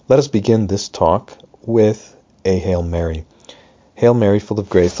Let us begin this talk with a Hail Mary. Hail Mary, full of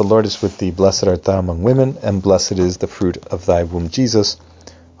grace, the Lord is with thee. Blessed art thou among women, and blessed is the fruit of thy womb, Jesus.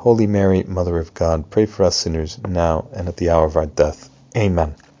 Holy Mary, Mother of God, pray for us sinners now and at the hour of our death.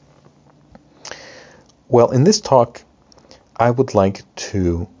 Amen. Well, in this talk, I would like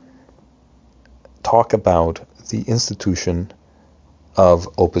to talk about the institution of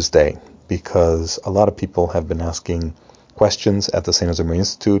Opus Dei, because a lot of people have been asking questions at the St. Josemaria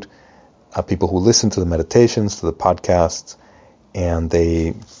Institute, people who listen to the meditations, to the podcasts, and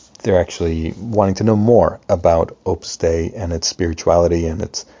they're actually wanting to know more about Opus Dei and its spirituality and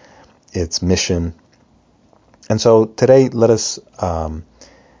its mission. And so today, let us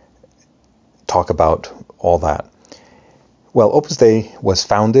talk about all that. Well, Opus Dei was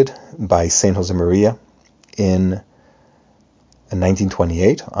founded by St. Josemaria in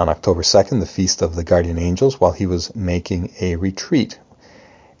 1928 on October 2nd, the Feast of the Guardian Angels, while he was making a retreat.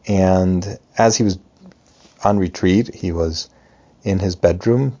 And as he was on retreat, he was in his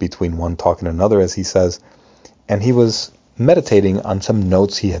bedroom between one talk and another, as he says, and he was meditating on some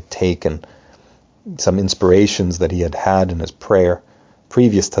notes he had taken, some inspirations that he had had in his prayer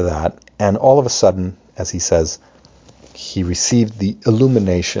previous to that, and all of a sudden, as he says, he received the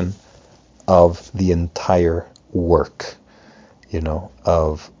illumination of the entire work,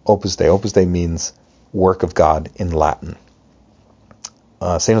 of Opus Dei. Opus Dei means work of God in Latin.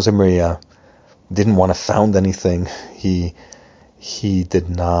 St. Josemaria didn't want to found anything. He did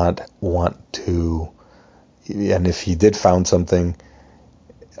not want to, and if he did found something,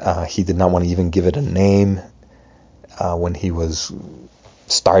 he did not want to even give it a name. When he was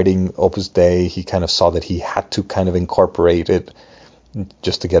starting Opus Dei, he kind of saw that he had to kind of incorporate it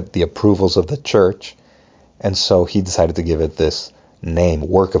just to get the approvals of the church. And so he decided to give it this name,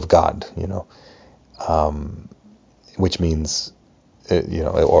 Work of God, which means,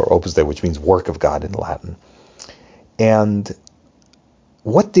 or Opus Dei, which means Work of God in Latin. And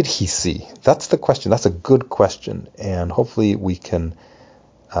what did he see? That's the question. That's a good question. And hopefully we can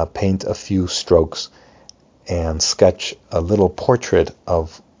paint a few strokes and sketch a little portrait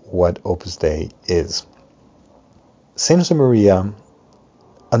of what Opus Dei is. St. Josemaria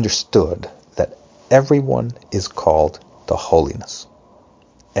understood that everyone is called to holiness.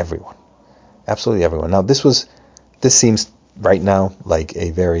 Everyone. Absolutely everyone. Now this seems right now like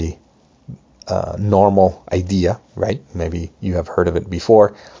a very normal idea, right? Maybe you have heard of it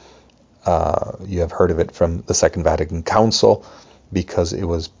before. You have heard of it from the Second Vatican Council, because it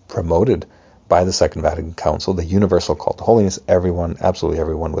was promoted by the Second Vatican Council, the universal call to holiness. Everyone, absolutely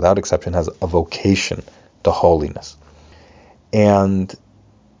everyone, without exception, has a vocation to holiness. And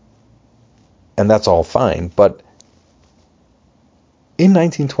that's all fine. But in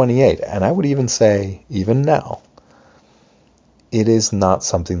 1928, and I would even say even now, it is not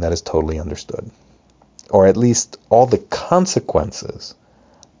something that is totally understood. Or at least all the consequences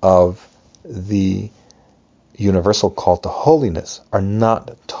of the universal call to holiness are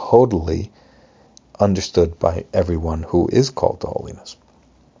not totally understood by everyone who is called to holiness.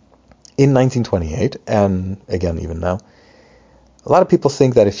 In 1928, and again even now, a lot of people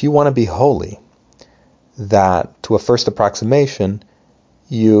think that if you want to be holy, that to a first approximation,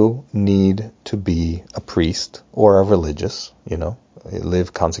 you need to be a priest or a religious,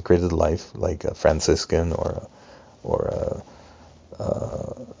 live consecrated life like a Franciscan or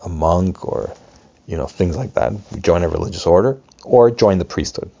a monk, or things like that. Join a religious order or join the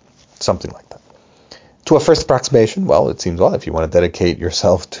priesthood, something like that. To a first approximation, well, it seems, if you want to dedicate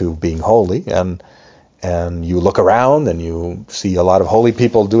yourself to being holy, and you look around and you see a lot of holy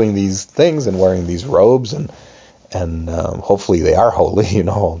people doing these things and wearing these robes, and hopefully they are holy,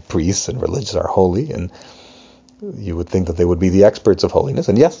 all priests and religious are holy, and you would think that they would be the experts of holiness.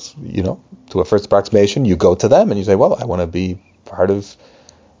 And yes, to a first approximation, you go to them and you say, well, I want to be part of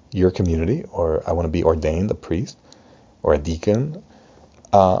your community, or I want to be ordained a priest or a deacon,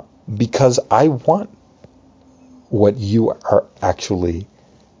 because I want what you are actually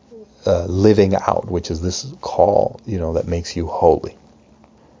living out, which is this call, that makes you holy.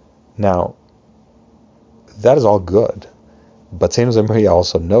 Now, that is all good, but St. Josemaria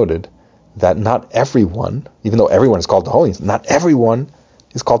also noted that not everyone, even though everyone is called to holiness, not everyone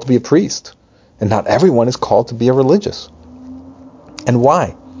is called to be a priest, and not everyone is called to be a religious. And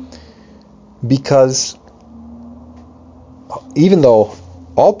why? Because even though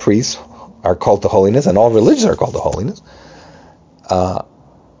all priests are called to holiness and all religions are called to holiness,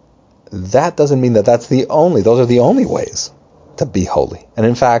 that doesn't mean that those are the only ways to be holy. And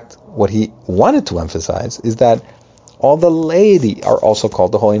in fact, what he wanted to emphasize is that all the laity are also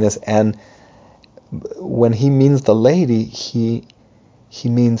called to holiness. And when he means the laity, he he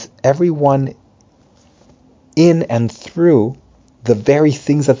means everyone in and through the very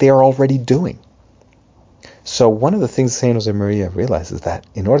things that they are already doing. So one of the things Saint Josemaria realizes is that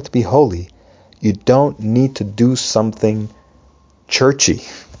in order to be holy, you don't need to do something churchy,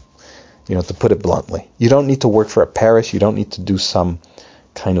 to put it bluntly. You don't need to work for a parish. You don't need to do some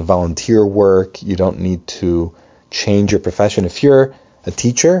kind of volunteer work. You don't need to change your profession. If you're a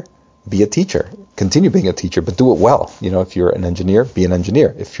teacher, be a teacher. Continue being a teacher, but do it well. If you're an engineer, be an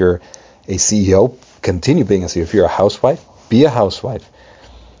engineer. If you're a CEO, continue being a CEO. If you're a housewife, be a housewife.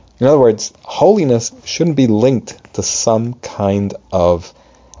 In other words, holiness shouldn't be linked to some kind of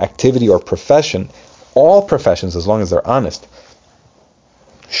activity or profession. All professions, as long as they're honest,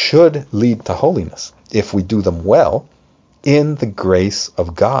 should lead to holiness if we do them well in the grace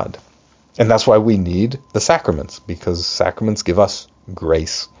of God. And that's why we need the sacraments, because sacraments give us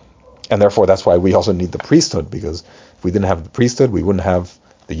grace. And therefore, that's why we also need the priesthood, because if we didn't have the priesthood, we wouldn't have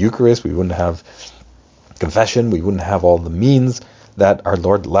the Eucharist, we wouldn't have confession, we wouldn't have all the means that our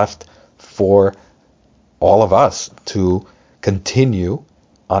Lord left for all of us to continue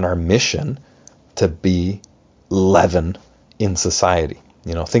on our mission to be leaven in society.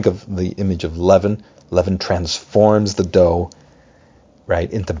 Think of the image of leaven. Leaven transforms the dough,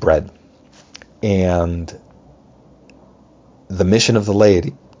 right, into bread. And the mission of the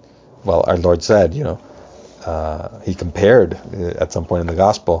laity, well, our Lord said, he compared at some point in the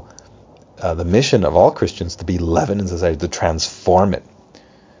gospel, the mission of all Christians to be leaven in society, to transform it.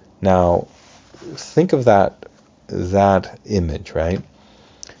 Now, think of that image, right?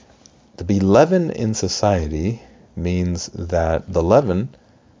 To be leaven in society means that the leaven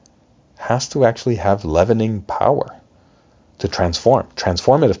has to actually have leavening power to transform,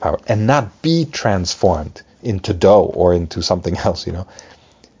 transformative power, and not be transformed into dough or into something else,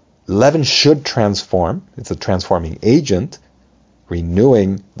 Leaven should transform. It's a transforming agent,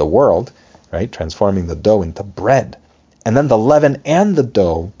 renewing the world, right? Transforming the dough into bread. And then the leaven and the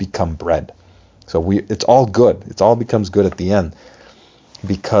dough become bread. So it's all good. It all becomes good at the end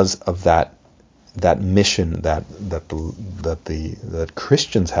because of that mission that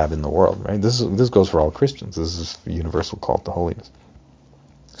Christians have in the world, right? This goes for all Christians. This is a universal call to holiness.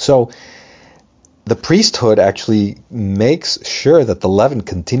 So the priesthood actually makes sure that the leaven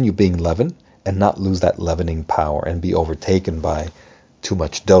continue being leaven and not lose that leavening power and be overtaken by too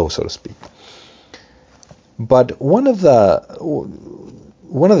much dough, so to speak. But one of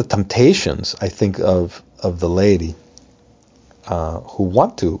the temptations, I think, of the laity who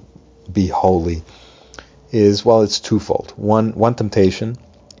want to be holy is, well, it's twofold. One temptation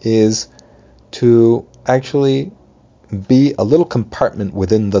is to actually be a little compartment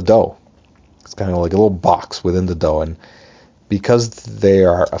within the dough. It's kind of like a little box within the dough, and because they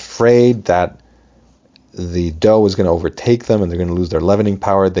are afraid that the dough is going to overtake them and they're going to lose their leavening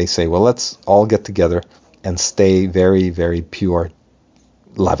power, they say, well, let's all get together and stay very, very pure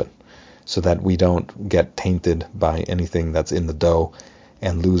leaven so that we don't get tainted by anything that's in the dough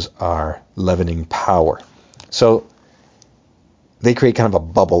and lose our leavening power. So they create kind of a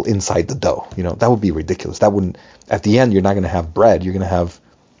bubble inside the dough. That would be ridiculous. That wouldn't, at the end, you're not going to have bread. You're going to have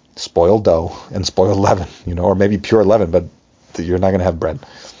spoiled dough and spoiled leaven, or maybe pure leaven, but you're not going to have bread.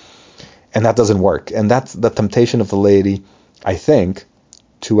 And that doesn't work. And that's the temptation of the laity, I think,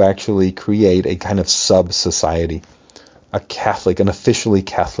 to actually create a kind of sub-society, an officially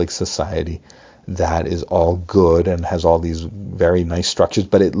Catholic society that is all good and has all these very nice structures,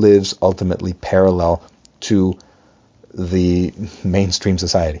 but it lives ultimately parallel to the mainstream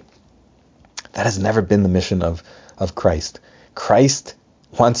society. That has never been the mission of Christ. Christ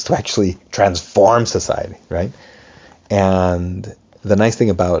wants to actually transform society, right? And the nice thing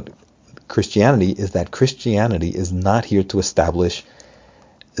about Christianity is that Christianity is not here to establish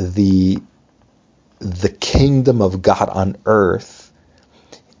the kingdom of God on earth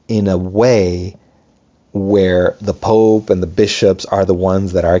in a way where the Pope and the bishops are the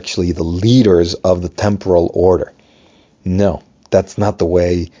ones that are actually the leaders of the temporal order. No, that's not the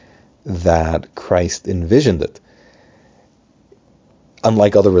way that Christ envisioned it.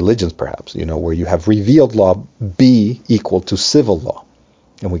 Unlike other religions, perhaps, where you have revealed law be equal to civil law.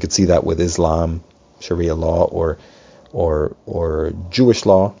 And we could see that with Islam, Sharia law, or Jewish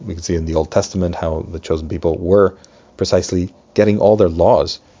law. We can see in the Old Testament how the chosen people were precisely getting all their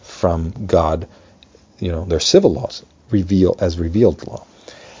laws from God, their civil laws, as revealed law.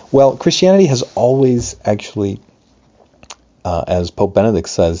 Well, Christianity has always actually, as Pope Benedict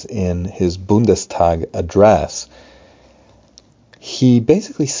says in his Bundestag address, he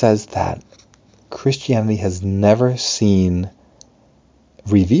basically says that Christianity has never seen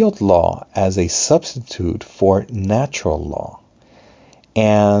revealed law as a substitute for natural law.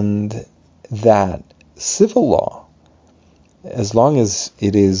 And that civil law, as long as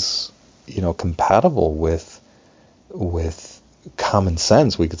it is, compatible with common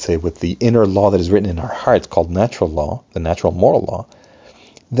sense, we could say, with the inner law that is written in our hearts, called natural law, the natural moral law,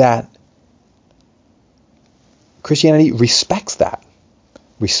 that Christianity respects that.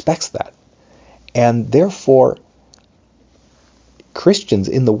 And therefore, Christians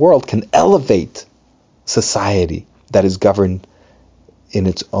in the world can elevate society that is governed in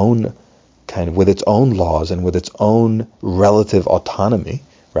its own with its own laws and with its own relative autonomy,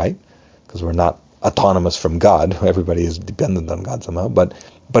 right? Because we're not autonomous from God. Everybody is dependent on God somehow. But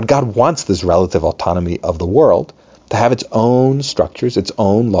God wants this relative autonomy of the world to have its own structures, its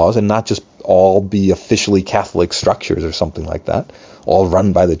own laws, and not just all be officially Catholic structures or something like that, all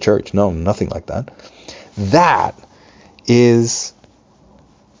run by the church. No, nothing like that. That is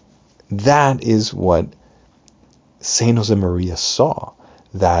what Saint Josemaria saw,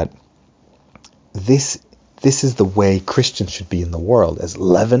 that this is the way Christians should be in the world, as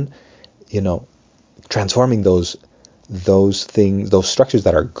leaven, transforming those things, those structures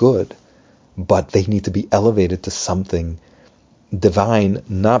that are good, but they need to be elevated to something divine,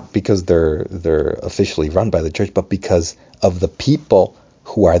 not because they're officially run by the church, but because of the people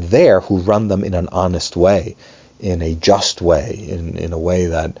who are there, who run them in an honest way, in a just way, in a way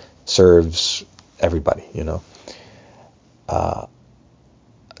that serves everybody,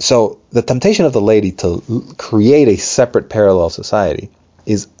 So the temptation of the laity to create a separate parallel society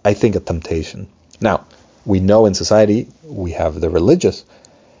is, I think, a temptation. Now, we know in society we have the religious,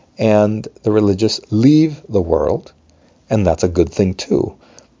 and the religious leave the world, and that's a good thing too.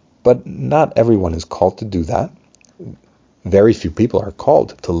 But not everyone is called to do that. Very few people are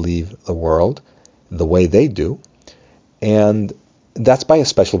called to leave the world the way they do, and that's by a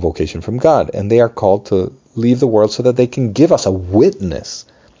special vocation from God. And they are called to leave the world so that they can give us a witness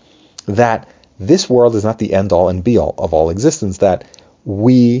that this world is not the end-all and be-all of all existence, that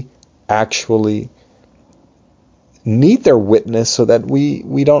we actually need their witness so that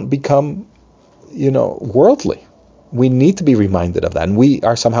we don't become, worldly. We need to be reminded of that. And we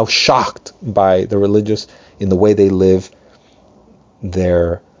are somehow shocked by the religious in the way they live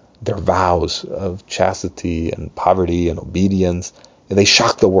their vows of chastity and poverty and obedience. And they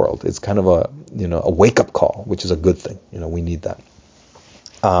shock the world. It's kind of a wake-up call, which is a good thing. We need that.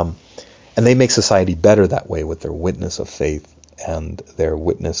 And they make society better that way with their witness of faith and their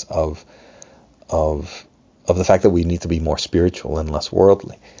witness of the fact that we need to be more spiritual and less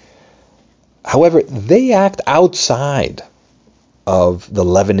worldly. However, they act outside of the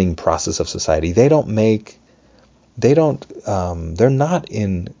leavening process of society. They're not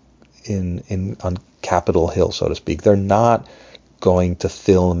on Capitol Hill, so to speak. They're not going to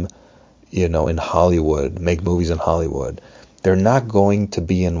film, in Hollywood, make movies in Hollywood. They're not going to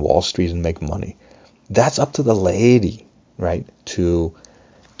be in Wall Street and make money. That's up to the laity, right? To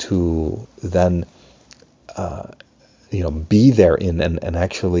then, be there and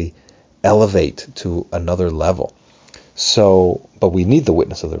actually elevate to another level. So, but we need the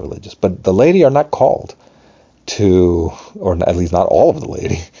witness of the religious. But the laity are not called to, or at least not all of the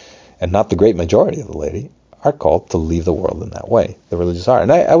laity, and not the great majority of the laity, are called to leave the world in that way. The religious are.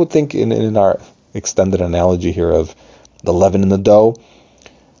 And I would think in our extended analogy here of the leaven in the dough,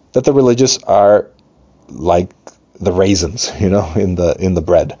 that the religious are like the raisins, in the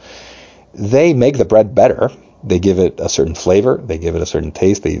bread. They make the bread better. They give it a certain flavor. They give it a certain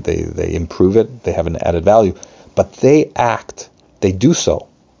taste. They improve it. They have an added value. But they do so.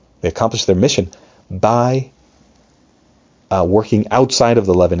 They accomplish their mission by working outside of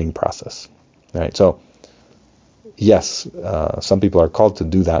the leavening process. Right? So, yes, some people are called to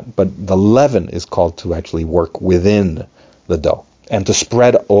do that, but the leaven is called to actually work within the dough and to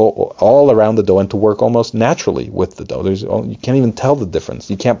spread all around the dough and to work almost naturally with the dough. You can't even tell the difference.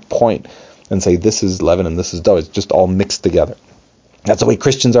 You can't point and say this is leaven and this is dough. It's just all mixed together. That's the way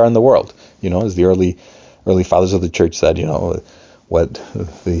Christians are in the world. As the early fathers of the church said, what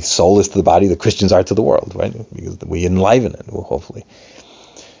the soul is to the body, the Christians are to the world, right? Because we enliven it, hopefully.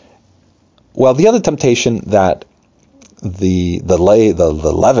 Well, the other temptation that the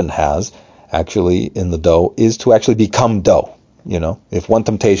leaven has actually in the dough is to actually become dough. If one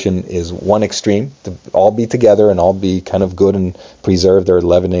temptation is one extreme, to all be together and all be kind of good and preserve their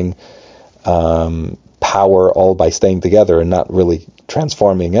leavening power all by staying together and not really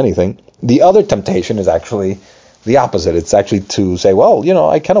transforming anything, the other temptation is actually the opposite. It's actually to say, well,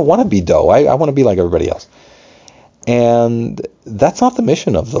 I kind of want to be dough. I want to be like everybody else. And that's not the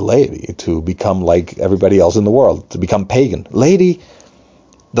mission of the laity, to become like everybody else in the world, to become pagan.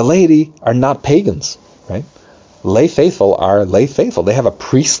 The laity are not pagans, right? lay faithful are lay faithful. They have a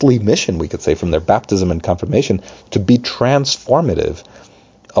priestly mission, we could say, from their baptism and confirmation to be transformative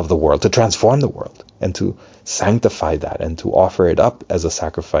of the world, to transform the world, and to sanctify that, and to offer it up as a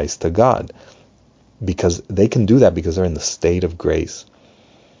sacrifice to God. Because they can do that because they're in the state of grace.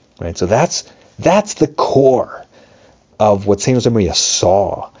 Right? So that's the core of what St. Josemaria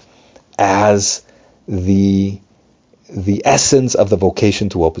saw as the essence of the vocation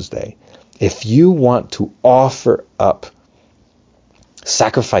to Opus Dei. If you want to offer up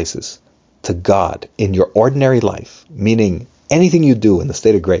sacrifices to God in your ordinary life, meaning anything you do in the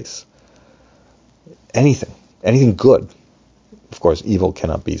state of grace, anything good, of course, evil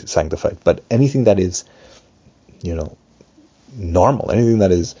cannot be sanctified, but anything that is, normal, anything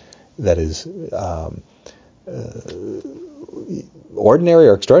that is ordinary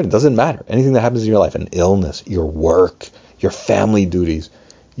or extraordinary, doesn't matter. Anything that happens in your life, an illness, your work, your family duties,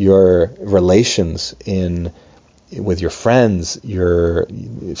 your relations with your friends, St.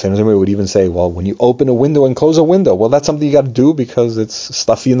 Josemaria would even say, well, when you open a window and close a window, well, that's something you got to do because it's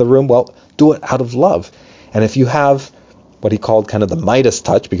stuffy in the room. Well, do it out of love. And if you have what he called kind of the Midas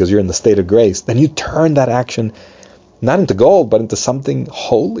touch, because you're in the state of grace, then you turn that action not into gold, but into something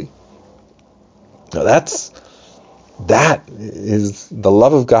holy. Now that is the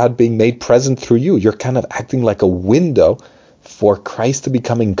love of God being made present through you. You're kind of acting like a window for Christ to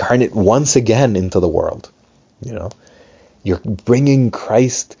become incarnate once again into the world. You're bringing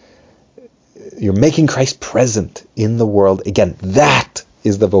Christ, you're making Christ present in the world again. That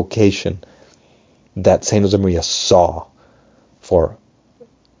is the vocation that St. Josemaria saw for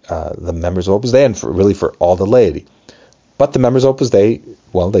the members of Opus Dei, and for all the laity. But the members of Opus Dei,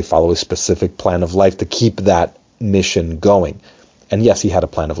 well, they follow a specific plan of life to keep that mission going. And yes, he had a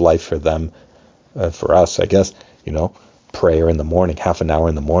plan of life for them, for us, I guess, prayer in the morning, half an hour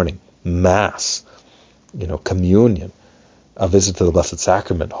in the morning, Mass, communion, a visit to the Blessed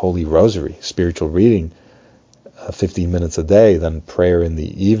Sacrament, Holy Rosary, spiritual reading, 15 minutes a day, then prayer in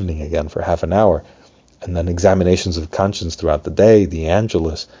the evening again for half an hour, and then examinations of conscience throughout the day, the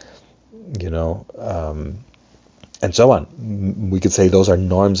Angelus, and so on. We could say those are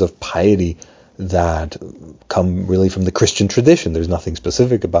norms of piety that come really from the Christian tradition. There's nothing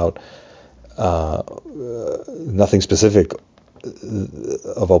specific of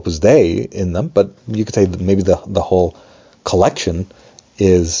Opus Dei in them, but you could say that maybe the whole collection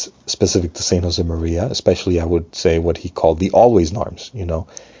is specific to St. Josemaria, especially I would say what he called the always norms,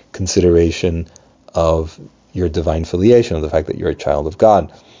 consideration of your divine filiation, of the fact that you're a child of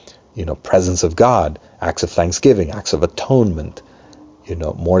God, presence of God, acts of thanksgiving, acts of atonement,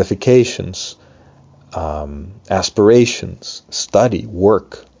 mortifications, aspirations, study,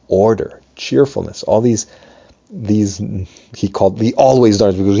 work, order, cheerfulness, all these he called the always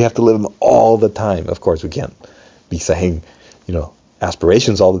norms, because we have to live them all the time. Of course, we can't be saying,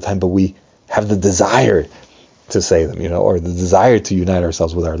 aspirations all the time, but we have the desire to say them, or the desire to unite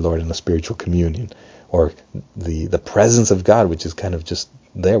ourselves with our Lord in a spiritual communion, or the presence of God, which is kind of just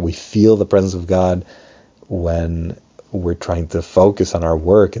there. We feel the presence of God when we're trying to focus on our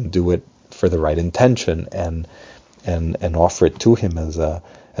work and do it for the right intention and offer it to Him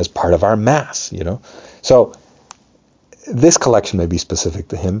as part of our Mass, So this collection may be specific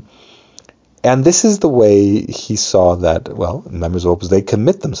to him. And this is the way he saw that, well, members of Opus Dei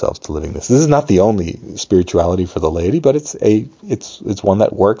commit themselves to living this. This is not the only spirituality for the laity, but it's one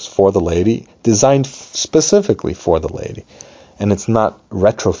that works for the laity, designed specifically for the laity. And it's not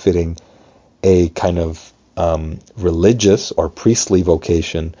retrofitting a kind of religious or priestly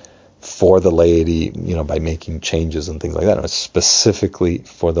vocation for the laity, by making changes and things like that. No, it's specifically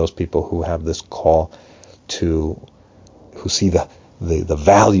for those people who have this call who see the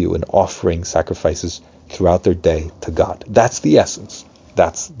value in offering sacrifices throughout their day to God. That's the essence.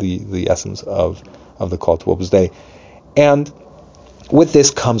 That's the essence of the call to Opus Dei. And with this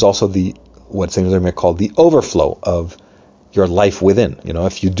comes also what St. Josemaria called the overflow of your life within.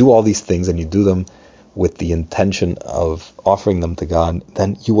 If you do all these things and you do them with the intention of offering them to God,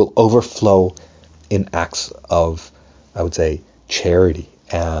 then you will overflow in acts of, I would say, charity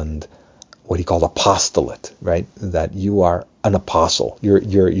and what he called apostolate, right? That you are an apostle. You're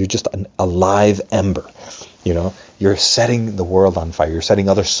just a live ember. You're setting the world on fire. You're setting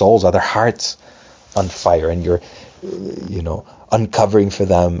other souls, other hearts on fire, and you're, uncovering for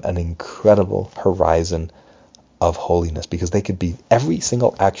them an incredible horizon of holiness, because they could be every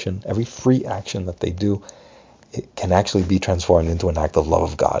single action, every free action that they do, it can actually be transformed into an act of love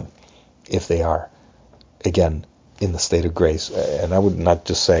of God if they are, again, in the state of grace. And I would not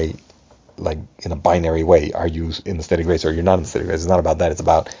just say, like, in a binary way, are you in the state of grace or you're not in the state of grace? It's not about that. It's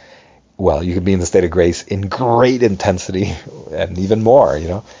about well, you could be in the state of grace in great intensity and even more,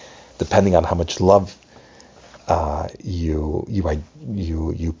 depending on how much love you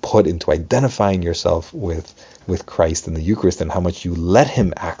put into identifying yourself with Christ in the Eucharist, and how much you let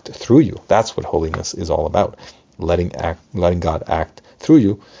Him act through you. That's what holiness is all about. Letting God act through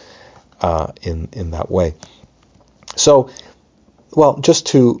you in that way. So, well, just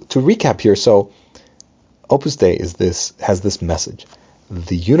to recap here, so Opus Dei has this message: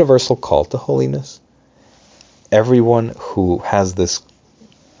 the universal call to holiness. Everyone who has this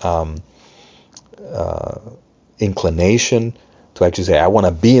inclination to actually say, I want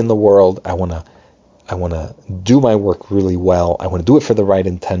to be in the world, I want to do my work really well, I want to do it for the right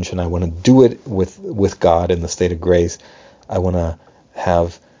intention, I want to do it with God in the state of grace, I want to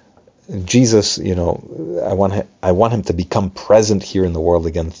have Jesus, I want Him to become present here in the world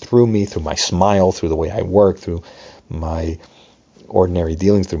again through me, through my smile, through the way I work, through my ordinary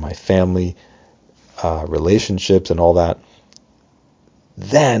dealings, through my family relationships and all that.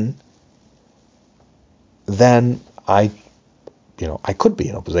 Then I could be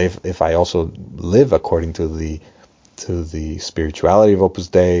an Opus Dei if I also live according to the spirituality of Opus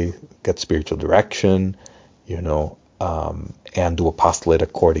Dei, get spiritual direction, and do apostolate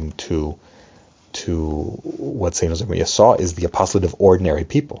according to what Saint Josemaria saw is the apostolate of ordinary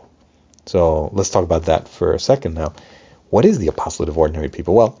people. So let's talk about that for a second now. What is the apostolate of ordinary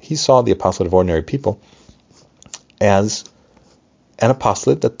people? Well, he saw the apostolate of ordinary people as an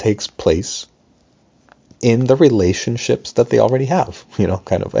apostolate that takes place in the relationships that they already have,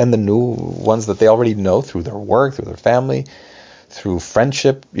 and the new ones that they already know through their work, through their family, through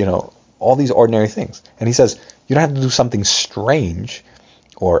friendship, all these ordinary things. And he says, you don't have to do something strange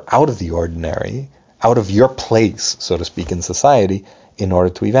or out of the ordinary, out of your place, so to speak, in society in order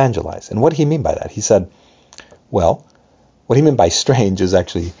to evangelize. And what did he mean by that? He said, well, what he meant by strange is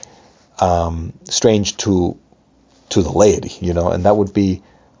actually strange to the laity, and that would be,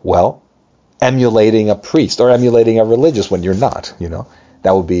 well, emulating a priest or emulating a religious when you're not,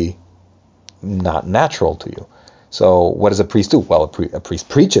 that would be not natural to you. So what does a priest do? Well, a priest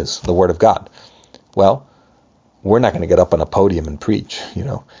preaches the Word of God. Well, we're not going to get up on a podium and preach,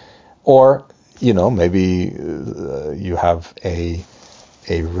 or, maybe you have a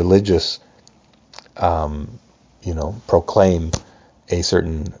religious, proclaim a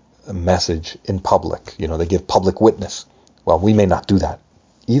certain message in public, they give public witness. Well, we may not do that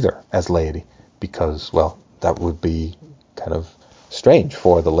either as laity, because, well, that would be kind of strange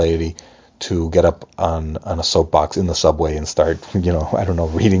for the laity to get up on a soapbox in the subway and start,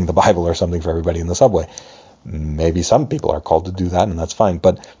 reading the Bible or something for everybody in the subway. Maybe some people are called to do that, and that's fine.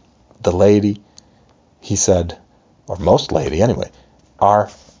 But the laity, he said, or most laity anyway,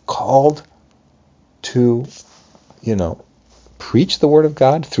 are called to, preach the Word of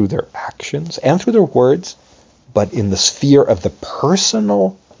God through their actions and through their words, but in the sphere of the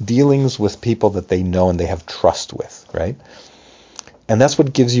personal dealings with people that they know and they have trust with, right? And that's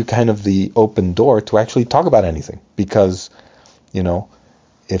what gives you kind of the open door to actually talk about anything. Because,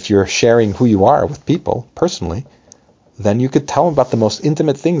 if you're sharing who you are with people personally, then you could tell them about the most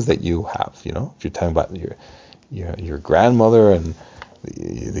intimate things that you have, If you're telling about your grandmother and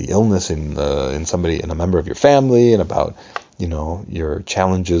the illness in somebody, in a member of your family, and about, your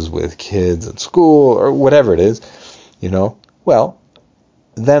challenges with kids at school or whatever it is, well,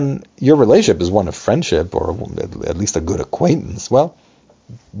 then your relationship is one of friendship or at least a good acquaintance. Well,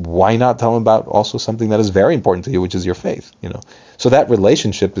 why not tell them about also something that is very important to you, which is your faith, So that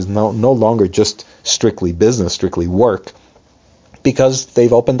relationship is no longer just strictly business, strictly work, because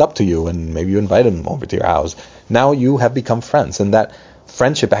they've opened up to you and maybe you invited them over to your house. Now you have become friends, and that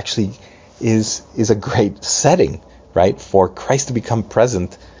friendship actually is a great setting, right, for Christ to become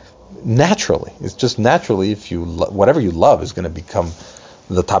present naturally. It's just naturally, if you whatever you love is going to become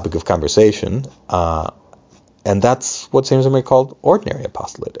the topic of conversation, and that's what St. Josemaria called ordinary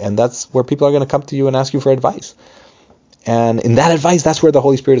apostolate, and that's where people are going to come to you and ask you for advice. And in that advice, that's where the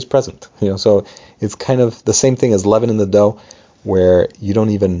Holy Spirit is present. So it's kind of the same thing as leaven in the dough, where you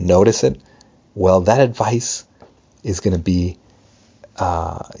don't even notice it. Well, that advice is going to be,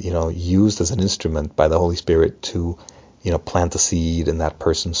 used as an instrument by the Holy Spirit to, plant a seed in that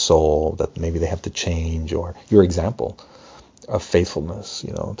person's soul that maybe they have to change, or your example of faithfulness,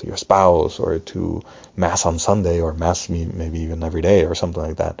 to your spouse, or to Mass on Sunday, or Mass maybe even every day, or something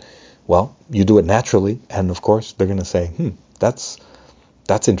like that. Well, you do it naturally, and of course they're going to say, that's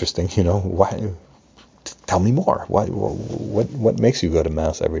interesting, why? Tell me more. Why? What makes you go to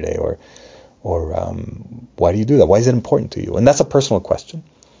Mass every day, or why do you do that? Why is it important to you? And that's a personal question.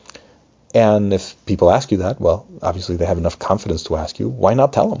 And if people ask you that, well, obviously they have enough confidence to ask you. Why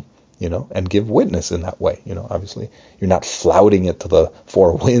not tell them? and give witness in that way. Obviously, you're not flouting it to the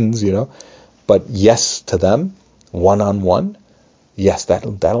four winds, but yes to them, one-on-one. Yes,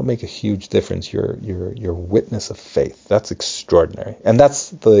 that'll make a huge difference. Your witness of faith. That's extraordinary, and that's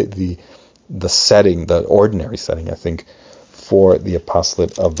the setting, the ordinary setting, I think, for the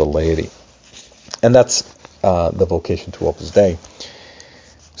apostolate of the laity, and that's the vocation to Opus Dei.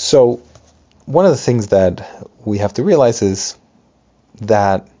 So, one of the things that we have to realize is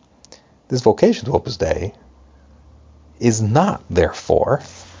that this vocation to Opus Dei is not, therefore,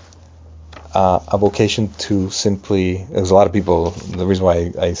 a vocation to simply, there's a lot of people, the reason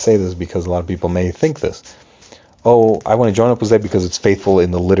why I say this is because a lot of people may think this. Oh, I want to join Opus Dei because it's faithful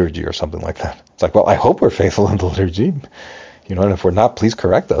in the liturgy or something like that. It's like, well, I hope we're faithful in the liturgy, and if we're not, please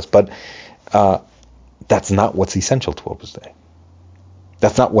correct us. But that's not what's essential to Opus Dei.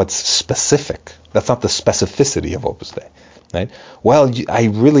 That's not what's specific. That's not the specificity of Opus Dei, right? Well, I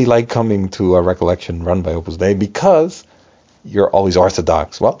really like coming to a recollection run by Opus Dei because you're always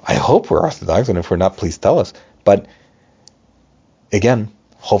Orthodox. Well, I hope we're Orthodox, and if we're not, please tell us. But again,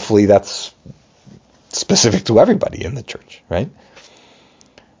 hopefully that's specific to everybody in the church, right?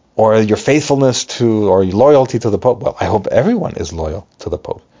 Or your faithfulness to, or your loyalty to the Pope. Well, I hope everyone is loyal to the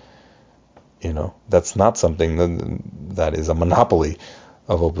Pope. That's not something that is a monopoly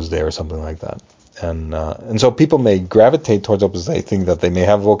of Opus Dei or something like that. And so people may gravitate towards Opus Dei, think that they may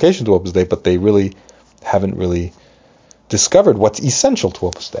have a vocation to Opus Dei, but they really haven't really discovered what's essential to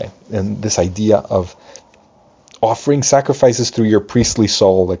Opus Dei. And this idea of offering sacrifices through your priestly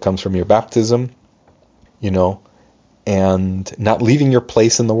soul that comes from your baptism, and not leaving your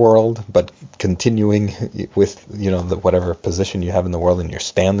place in the world, but continuing with, whatever position you have in the world, and the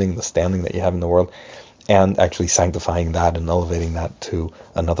standing that you have in the world, and actually sanctifying that and elevating that to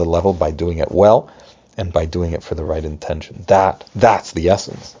another level by doing it well and by doing it for the right intention. That's the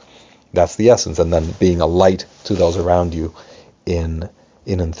essence. That's the essence. And then being a light to those around you in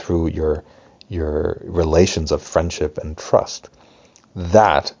and through your relations of friendship and trust.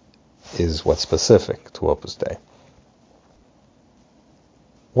 That is what's specific to Opus Dei.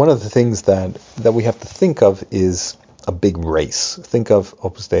 One of the things that we have to think of is a big race. Think of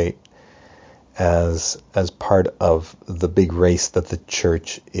Opus Dei as part of the big race that the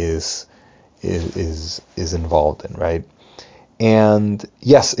church is involved in, right? And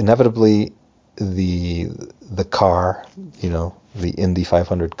yes, inevitably the car, the Indy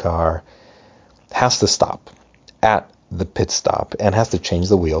 500 car, has to stop at the pit stop and has to change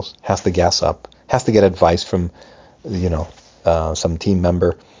the wheels, has to gas up, has to get advice from some team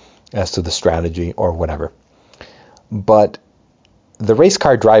member as to the strategy or whatever. But the race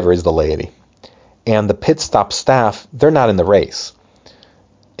car driver is the laity, and the pit stop staff, they're not in the race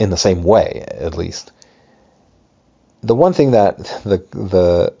in the same way, at least. The one thing that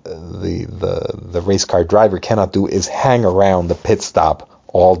the race car driver cannot do is hang around the pit stop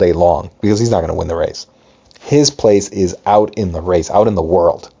all day long, because he's not going to win the race. His place is out in the race, out in the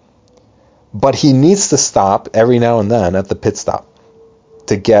world. But he needs to stop every now and then at the pit stop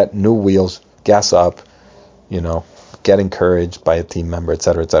to get new wheels, gas up, get encouraged by a team member,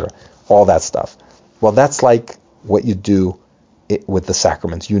 etc., etc. All that stuff. Well, that's like what you do with the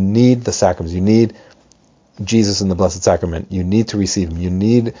sacraments. You need the sacraments. You need Jesus in the Blessed Sacrament. You need to receive him. You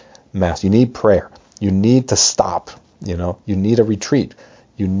need Mass. You need prayer. You need to stop. You need a retreat.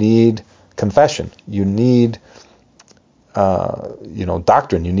 You need confession. You need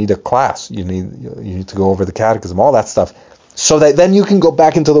doctrine. You need a class. You need to go over the catechism. All that stuff, so that then you can go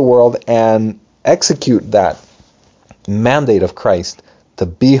back into the world and execute that mandate of Christ to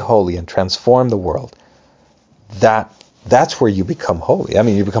be holy and transform the world. That's where you become holy. I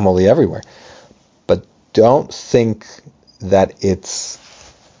mean, you become holy everywhere. But don't think that it's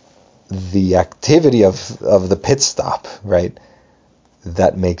the activity of the pit stop, right,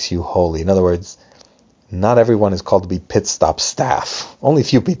 that makes you holy. In other words, not everyone is called to be pit stop staff. Only a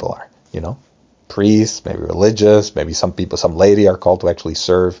few people are, priests, maybe religious, maybe some people, some laity are called to actually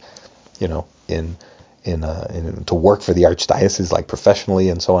serve, in to work for the archdiocese, like professionally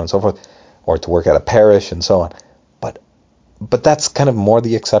and so on and so forth, or to work at a parish and so on. But that's kind of more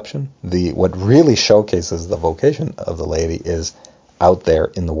the exception. What really showcases the vocation of the laity is out there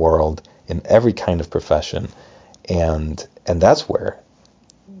in the world, in every kind of profession, and that's where,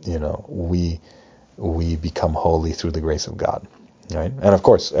 we become holy through the grace of God, right? And of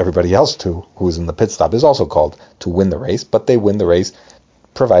course, everybody else too, who is in the pit stop, is also called to win the race, but they win the race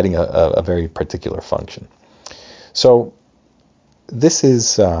providing a very particular function. So this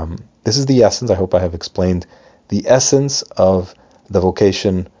is the essence. I hope I have explained the essence of the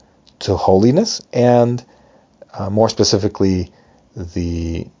vocation to holiness, and more specifically,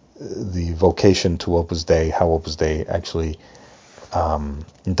 the the vocation to Opus Dei, how Opus Dei actually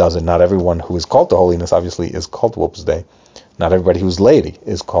does it. Not everyone who is called to holiness obviously is called to Opus Dei. Not everybody who's laity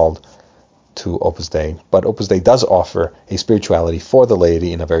is called to Opus Dei, but Opus Dei does offer a spirituality for the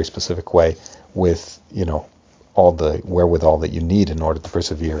laity in a very specific way, with all the wherewithal that you need in order to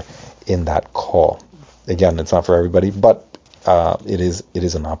persevere in that call. Again, it's not for everybody, but it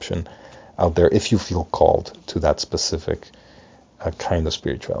is an option out there if you feel called to that specific kind of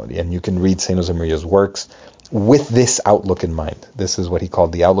spirituality. And you can read St. Josemaria's works with this outlook in mind. This is what he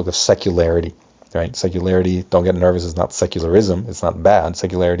called the outlook of secularity. Right? Secularity, don't get nervous, is not secularism. It's not bad.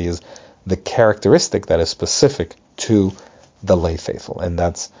 Secularity is the characteristic that is specific to the lay faithful, and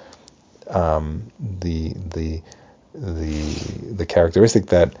that's the characteristic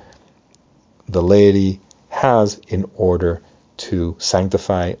that the laity has in order to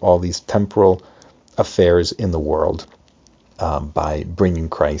sanctify all these temporal affairs in the world by bringing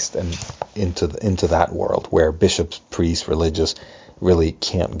Christ and into that world where bishops, priests, religious really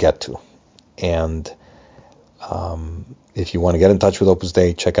can't get to. And if you want to get in touch with Opus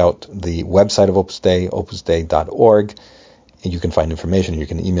Dei, check out the website of Opus Dei, opusdei.org. And you can find information. You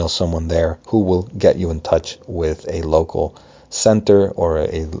can email someone there who will get you in touch with a local center or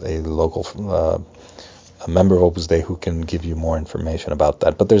a local a member of Opus Dei who can give you more information about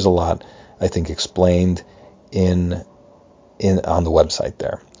that. But there's a lot, I think, explained on the website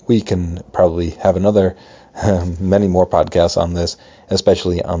there. We can probably have another many more podcasts on this,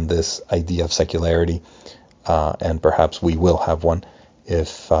 especially on this idea of secularity, and perhaps we will have one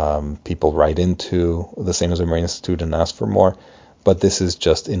if people write into the St. Josemaria Institute and ask for more. But this is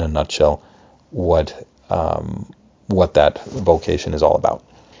just in a nutshell what that vocation is all about.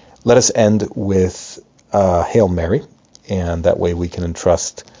 Let us end with Hail Mary, and that way we can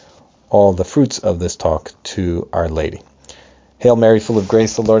entrust all the fruits of this talk to Our Lady. Hail Mary, full of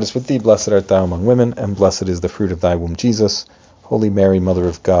grace, the Lord is with thee. Blessed art thou among women, and blessed is the fruit of thy womb, Jesus. Holy Mary, Mother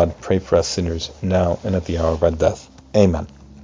of God, pray for us sinners, now and at the hour of our death. Amen.